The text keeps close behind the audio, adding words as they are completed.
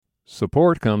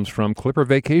Support comes from Clipper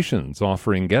Vacations,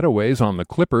 offering getaways on the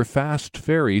Clipper Fast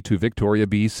Ferry to Victoria,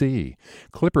 BC.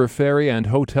 Clipper Ferry and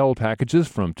hotel packages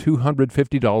from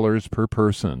 $250 per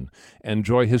person.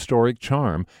 Enjoy historic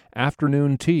charm,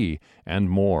 afternoon tea, and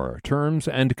more. Terms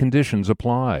and conditions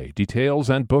apply. Details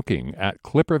and booking at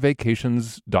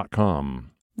clippervacations.com.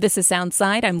 This is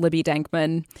Soundside. I'm Libby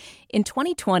Denkman. In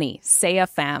 2020, Saya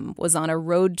Pham was on a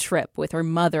road trip with her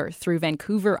mother through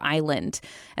Vancouver Island.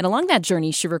 And along that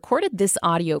journey, she recorded this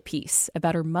audio piece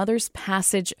about her mother's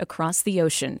passage across the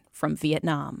ocean from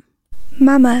Vietnam.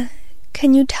 Mama,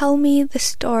 can you tell me the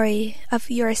story of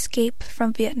your escape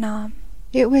from Vietnam?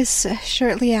 It was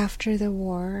shortly after the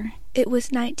war. It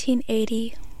was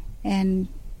 1980. And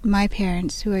my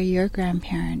parents, who are your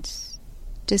grandparents,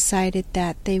 decided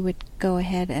that they would go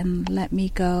ahead and let me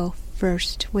go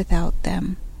first without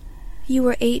them. You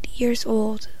were 8 years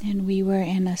old. And we were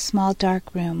in a small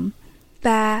dark room.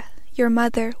 Ba, your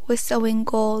mother was sewing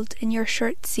gold in your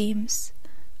shirt seams.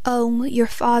 Oh, your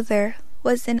father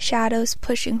was in shadows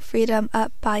pushing freedom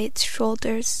up by its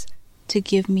shoulders. To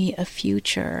give me a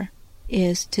future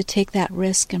is to take that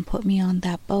risk and put me on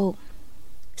that boat.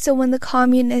 So when the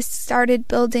communists started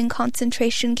building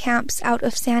concentration camps out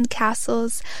of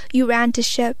sandcastles, you ran to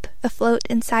ship, afloat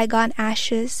in Saigon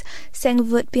ashes, sang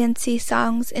Vut Bien Si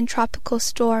songs in tropical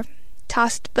storm,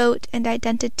 tossed boat and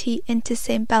identity into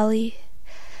same belly.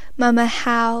 Mama,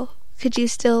 how could you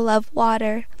still love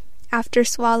water after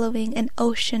swallowing an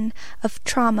ocean of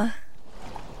trauma?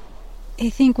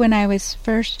 I think when I was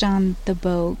first on the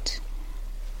boat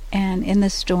and in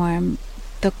the storm,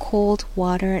 the cold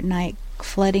water at night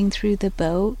flooding through the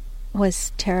boat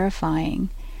was terrifying.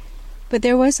 But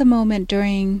there was a moment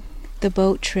during the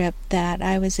boat trip that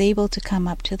I was able to come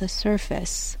up to the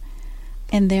surface,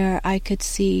 and there I could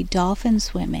see dolphins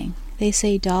swimming. They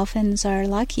say dolphins are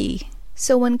lucky.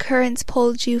 So when currents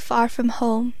pulled you far from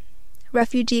home,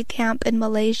 refugee camp in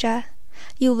Malaysia,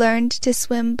 you learned to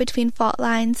swim between fault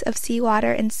lines of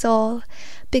seawater and soul,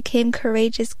 became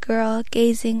courageous girl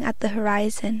gazing at the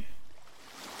horizon.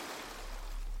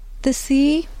 The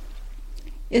sea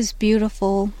is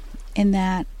beautiful in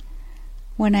that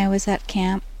when I was at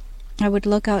camp, I would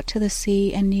look out to the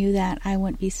sea and knew that I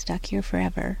wouldn't be stuck here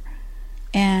forever.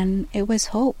 And it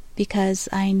was hope because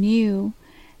I knew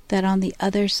that on the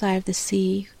other side of the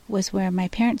sea was where my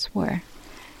parents were,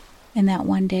 and that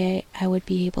one day I would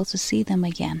be able to see them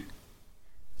again.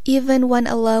 Even when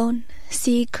alone,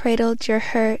 sea cradled your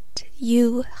hurt,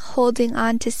 you holding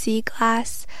on to sea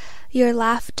glass, your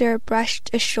laughter brushed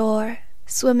ashore,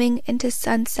 swimming into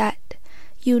sunset.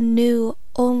 You knew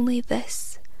only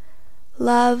this.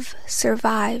 Love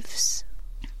survives.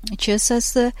 Just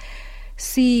as the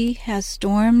sea has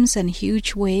storms and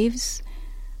huge waves,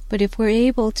 but if we're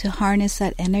able to harness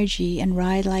that energy and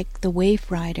ride like the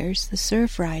wave riders, the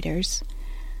surf riders,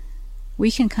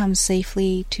 we can come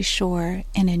safely to shore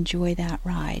and enjoy that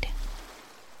ride.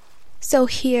 So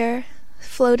here,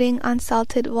 floating on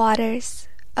salted waters,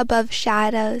 above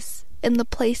shadows, in the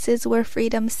places where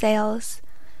freedom sails,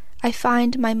 I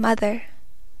find my mother.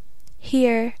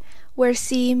 Here, where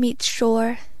sea meets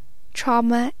shore,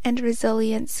 trauma and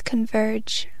resilience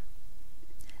converge.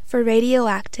 For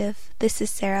Radioactive, this is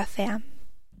Sarah Pham.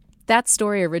 That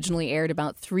story originally aired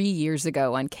about 3 years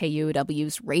ago on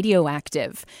KUOW's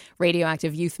Radioactive.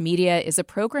 Radioactive Youth Media is a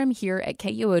program here at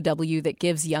KUOW that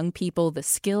gives young people the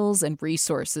skills and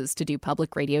resources to do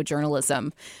public radio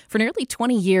journalism. For nearly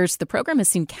 20 years, the program has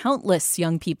seen countless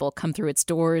young people come through its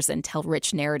doors and tell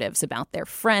rich narratives about their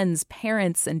friends,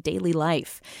 parents, and daily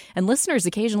life. And listeners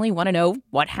occasionally want to know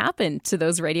what happened to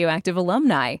those Radioactive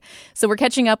alumni. So we're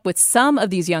catching up with some of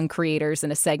these young creators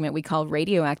in a segment we call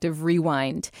Radioactive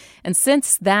Rewind. And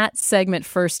since that segment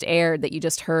first aired that you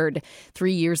just heard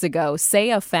 3 years ago,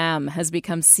 Saya Pham has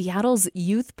become Seattle's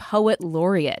Youth Poet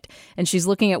Laureate. And she's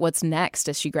looking at what's next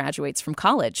as she graduates from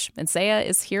college. And Saya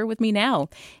is here with me now.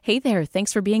 Hey there,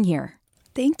 thanks for being here.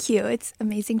 Thank you. It's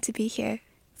amazing to be here.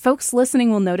 Folks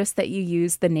listening will notice that you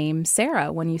used the name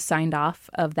Sarah when you signed off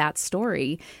of that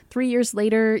story. 3 years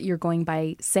later, you're going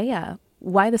by Saya.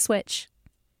 Why the switch?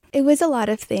 It was a lot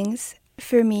of things.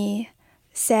 For me,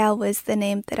 Saya was the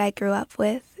name that I grew up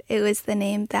with. It was the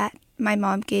name that my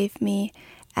mom gave me,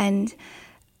 and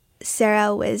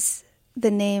Sarah was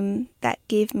the name that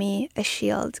gave me a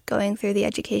shield going through the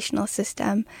educational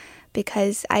system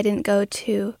because I didn't go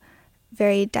to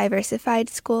very diversified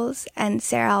schools, and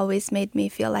Sarah always made me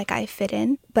feel like I fit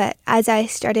in. But as I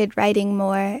started writing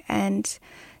more and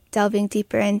delving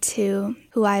deeper into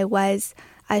who I was,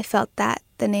 I felt that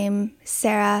the name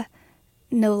Sarah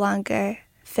no longer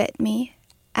fit me,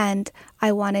 and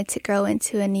I wanted to grow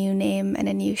into a new name and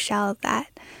a new shell that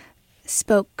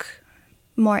spoke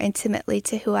more intimately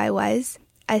to who I was.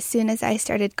 As soon as I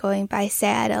started going by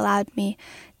Say, it allowed me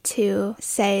to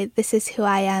say, this is who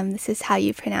I am, this is how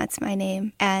you pronounce my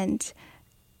name. And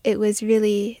it was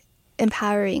really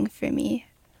empowering for me.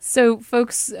 So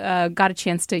folks got a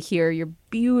chance to hear your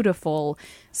beautiful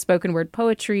spoken word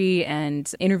poetry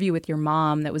and interview with your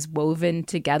mom that was woven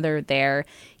together there.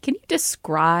 Can you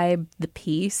describe the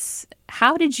piece?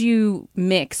 How did you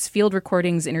mix field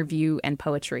recordings, interview, and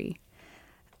poetry?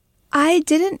 I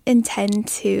didn't intend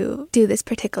to do this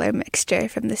particular mixture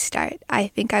from the start. I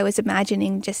think I was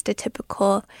imagining just a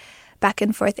typical back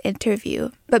and forth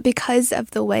interview. But because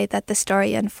of the way that the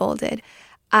story unfolded,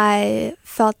 I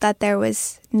felt that there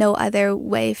was no other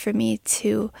way for me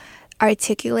to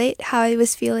articulate how I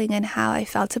was feeling and how I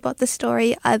felt about the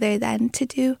story other than to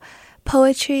do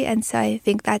poetry. And so I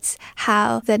think that's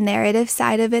how the narrative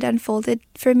side of it unfolded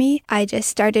for me. I just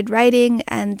started writing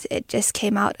and it just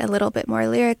came out a little bit more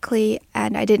lyrically,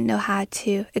 and I didn't know how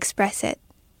to express it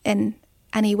in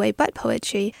any way but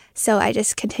poetry. So I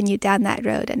just continued down that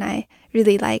road, and I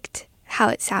really liked how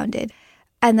it sounded.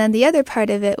 And then the other part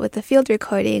of it with the field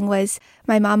recording was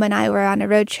my mom and I were on a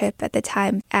road trip at the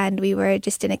time, and we were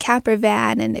just in a camper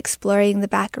van and exploring the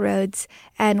back roads.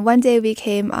 And one day we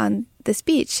came on this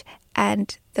beach,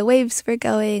 and the waves were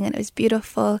going, and it was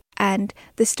beautiful. And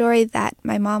the story that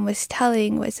my mom was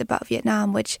telling was about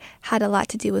Vietnam, which had a lot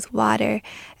to do with water.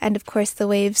 And of course, the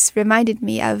waves reminded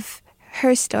me of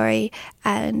her story.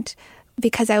 And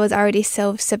because I was already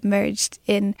so submerged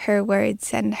in her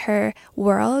words and her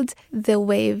world, the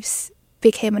waves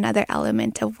became another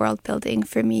element of world building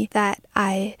for me that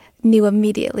I knew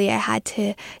immediately I had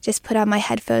to just put on my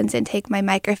headphones and take my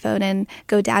microphone and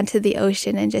go down to the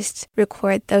ocean and just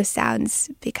record those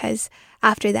sounds, because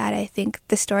after that I think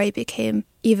the story became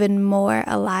even more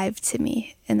alive to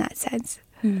me in that sense.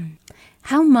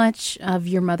 How much of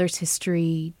your mother's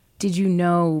history did you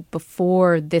know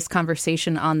before this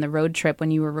conversation on the road trip when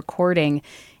you were recording?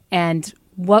 And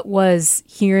what was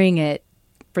hearing it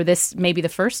for this, maybe the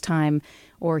first time,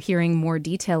 or hearing more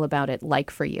detail about it like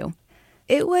for you?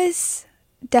 It was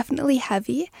definitely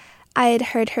heavy. I had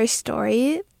heard her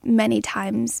story many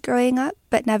times growing up,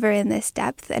 but never in this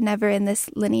depth and never in this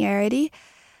linearity.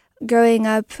 Growing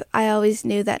up, I always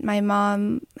knew that my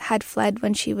mom had fled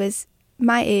when she was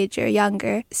my age or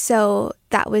younger, so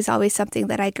that was always something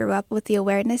that I grew up with the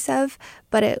awareness of,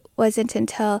 but it wasn't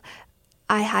until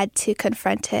I had to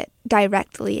confront it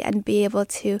directly and be able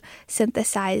to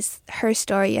synthesize her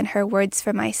story and her words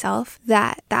for myself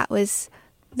that was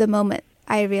the moment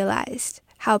I realized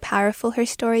how powerful her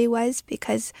story was,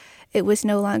 because it was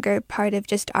no longer part of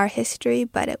just our history,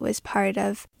 but it was part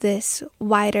of this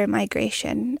wider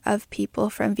migration of people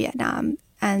from Vietnam.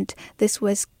 And this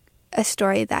was a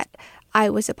story that I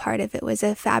was a part of. It was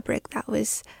a fabric that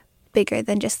was bigger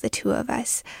than just the two of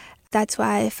us. That's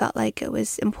why I felt like it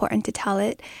was important to tell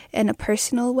it in a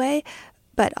personal way,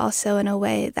 but also in a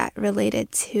way that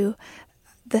related to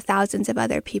the thousands of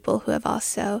other people who have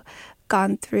also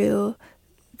gone through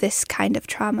this kind of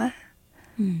trauma.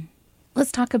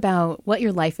 Let's talk about what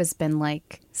your life has been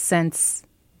like since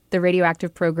the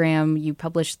Radioactive program. You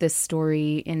published this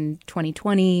story in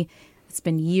 2020. It's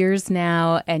been years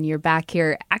now, and you're back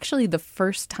here. Actually, the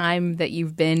first time that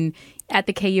you've been at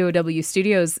the KUOW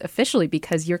studios officially,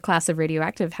 because your class of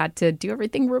Radioactive had to do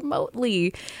everything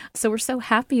remotely. So we're so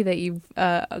happy that you've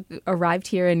arrived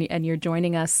here and you're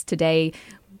joining us today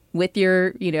with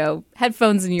your,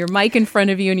 headphones and your mic in front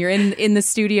of you, and you're in the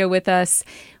studio with us.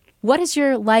 What has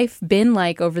your life been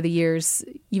like over the years?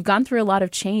 You've gone through a lot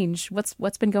of change.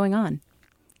 What's been going on?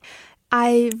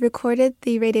 I recorded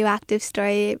the Radioactive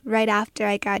story right after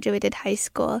I graduated high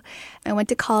school. I went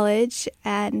to college,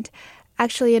 and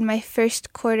actually in my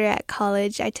first quarter at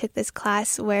college, I took this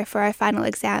class where for our final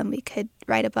exam we could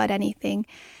write about anything.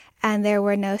 And there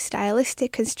were no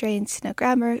stylistic constraints, no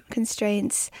grammar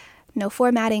constraints, no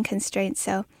formatting constraints.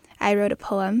 So I wrote a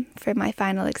poem for my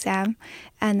final exam,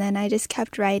 and then I just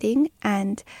kept writing,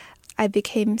 and I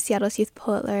became Seattle's Youth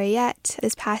Poet Laureate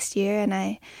this past year, and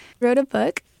I wrote a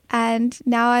book. And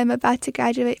now I'm about to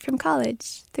graduate from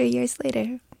college 3 years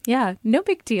later. Yeah, no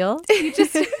big deal. You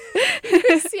just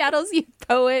you're Seattle's Youth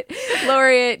Poet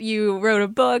Laureate. You wrote a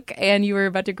book, and you were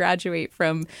about to graduate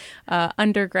from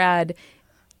undergrad.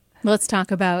 Let's talk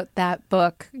about that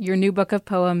book. Your new book of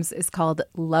poems is called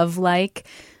Love Like.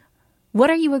 What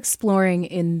are you exploring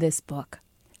in this book?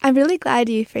 I'm really glad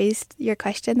you phrased your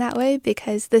question that way,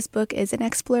 because this book is an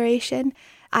exploration.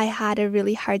 I had a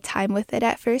really hard time with it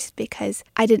at first because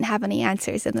I didn't have any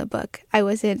answers in the book. I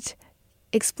wasn't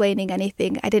explaining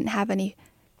anything. I didn't have any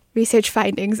research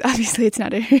findings. Obviously, it's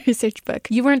not a research book.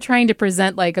 You weren't trying to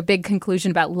present like a big conclusion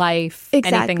about life,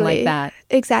 anything like that.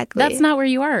 Exactly. That's not where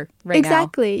you are right now.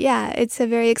 Exactly. Yeah. It's a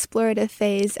very explorative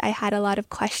phase. I had a lot of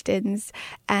questions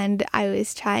and I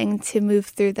was trying to move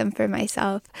through them for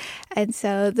myself. And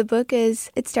so the book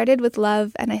it started with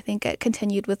love, and I think it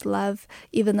continued with love,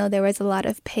 even though there was a lot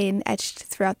of pain etched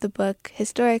throughout the book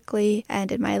historically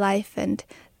and in my life and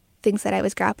things that I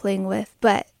was grappling with.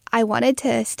 But I wanted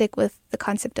to stick with the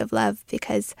concept of love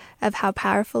because of how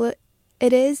powerful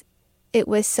it is. It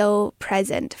was so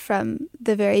present from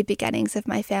the very beginnings of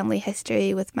my family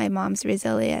history with my mom's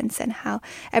resilience and how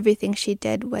everything she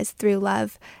did was through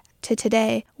love, to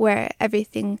today, where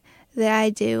everything that I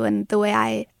do and the way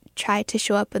I try to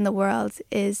show up in the world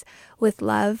is with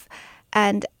love.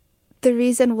 And the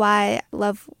reason why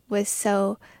love was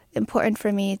so important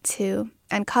for me to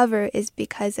uncover is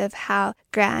because of how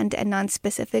grand and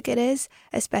non-specific it is,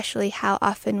 especially how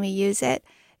often we use it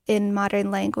in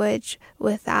modern language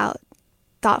without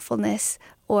thoughtfulness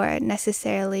or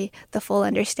necessarily the full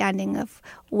understanding of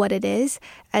what it is.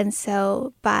 And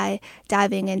so by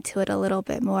diving into it a little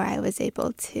bit more, I was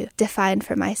able to define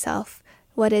for myself,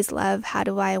 what is love? How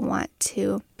do I want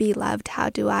to be loved? How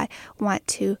do I want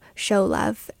to show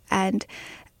love? And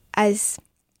as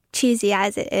cheesy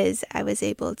as it is, I was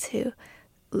able to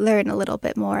learn a little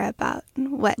bit more about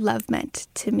what love meant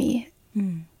to me.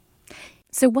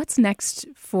 So what's next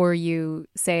for you,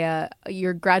 Saya?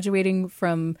 You're graduating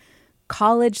from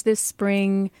college this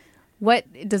spring. What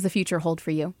does the future hold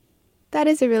for you? That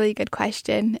is a really good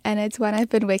question, and it's one I've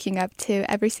been waking up to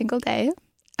every single day.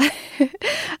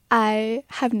 I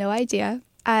have no idea.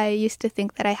 I used to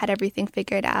think that I had everything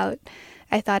figured out.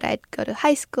 I thought I'd go to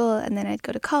high school, and then I'd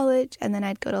go to college, and then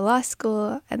I'd go to law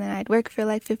school, and then I'd work for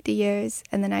like 50 years,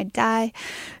 and then I'd die,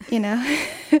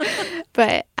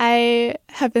 But I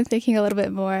have been thinking a little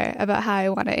bit more about how I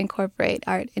want to incorporate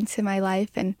art into my life,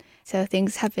 and so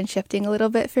things have been shifting a little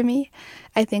bit for me.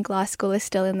 I think law school is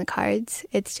still in the cards.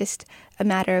 It's just a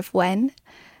matter of when.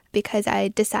 Because I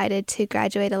decided to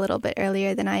graduate a little bit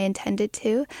earlier than I intended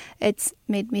to, it's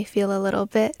made me feel a little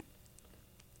bit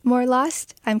more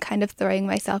lost. I'm kind of throwing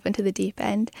myself into the deep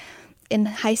end. In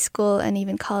high school and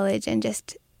even college and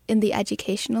just in the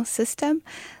educational system,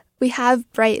 we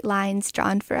have bright lines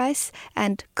drawn for us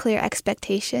and clear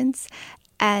expectations.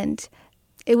 And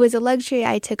it was a luxury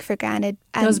I took for granted.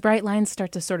 And those bright lines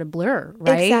start to sort of blur,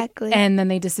 right? Exactly. And then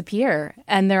they disappear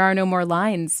and there are no more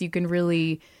lines. You can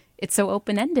really... It's so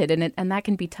open-ended, and that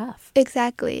can be tough.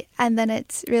 Exactly. And then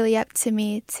it's really up to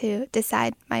me to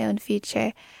decide my own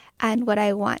future and what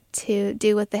I want to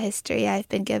do with the history I've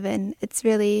been given. It's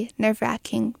really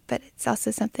nerve-wracking, but it's also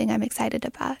something I'm excited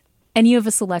about. And you have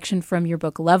a selection from your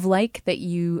book, Love Like, that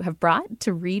you have brought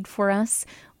to read for us.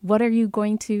 What are you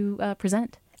going to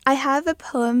present? I have a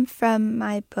poem from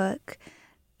my book.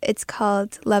 It's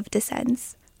called Love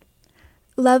Descends.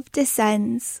 Love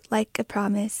descends like a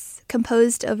promise,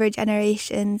 composed over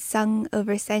generations, sung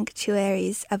over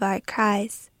sanctuaries of our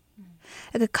cries.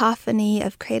 A cacophony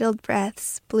of cradled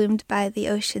breaths bloomed by the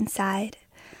ocean side.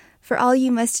 For all you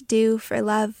must do for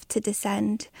love to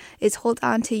descend is hold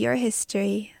on to your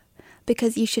history,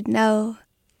 because you should know.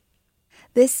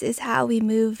 This is how we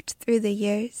moved through the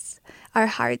years, our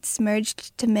hearts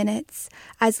merged to minutes.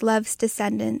 As love's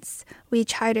descendants, we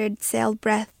chartered sailed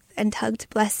breath and tugged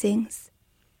blessings.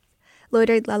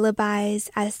 Loitered lullabies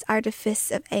as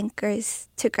artifice of anchors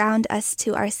to ground us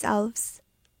to ourselves.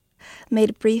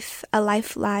 Made brief a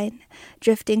lifeline,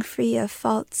 drifting free of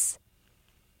faults.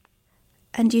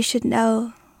 And you should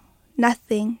know,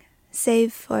 nothing,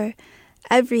 save for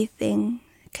everything,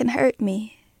 can hurt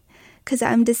me, 'cause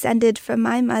I'm descended from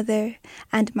my mother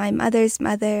and my mother's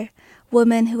mother,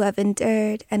 women who have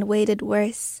endured and waited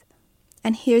worse.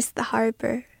 And here's the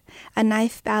harbor. A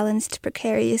knife balanced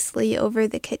precariously over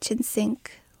the kitchen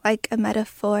sink, like a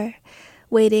metaphor,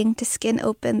 waiting to skin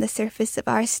open the surface of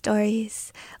our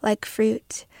stories, like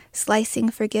fruit, slicing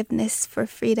forgiveness for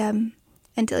freedom,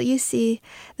 until you see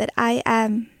that I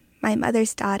am my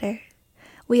mother's daughter.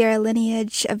 We are a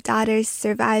lineage of daughters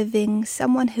surviving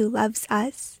someone who loves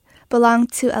us, belong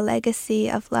to a legacy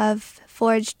of love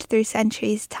forged through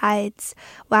centuries' tides,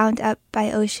 wound up by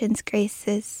ocean's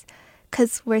graces.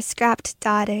 'Cause we're scrapped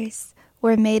daughters,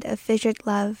 we're made of fissured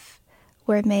love,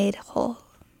 we're made whole.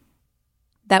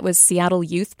 That was Seattle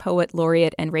Youth Poet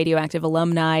Laureate and Radioactive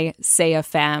alumni Saya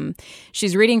Pham.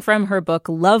 She's reading from her book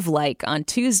Love Like on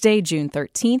Tuesday, June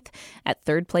 13th at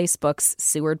Third Place Books,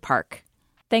 Seward Park.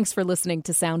 Thanks for listening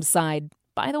to Soundside.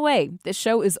 By the way, this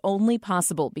show is only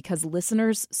possible because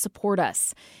listeners support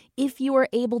us. If you are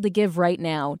able to give right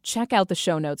now, check out the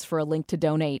show notes for a link to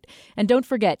donate. And don't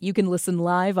forget, you can listen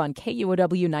live on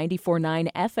KUOW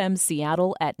 94.9 FM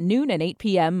Seattle at noon and 8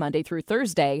 p.m. Monday through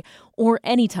Thursday, or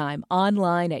anytime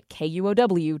online at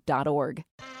KUOW.org.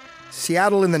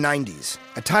 Seattle in the 90s.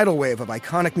 A tidal wave of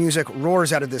iconic music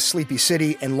roars out of this sleepy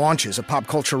city and launches a pop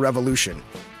culture revolution.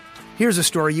 Here's a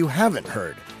story you haven't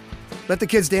heard. Let the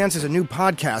Kids Dance is a new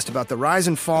podcast about the rise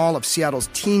and fall of Seattle's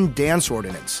teen dance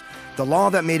ordinance, the law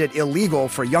that made it illegal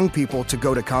for young people to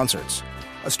go to concerts.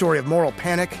 A story of moral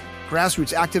panic,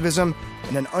 grassroots activism,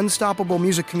 and an unstoppable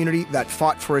music community that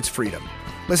fought for its freedom.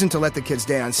 Listen to Let the Kids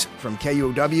Dance from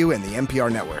KUOW and the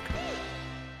NPR network.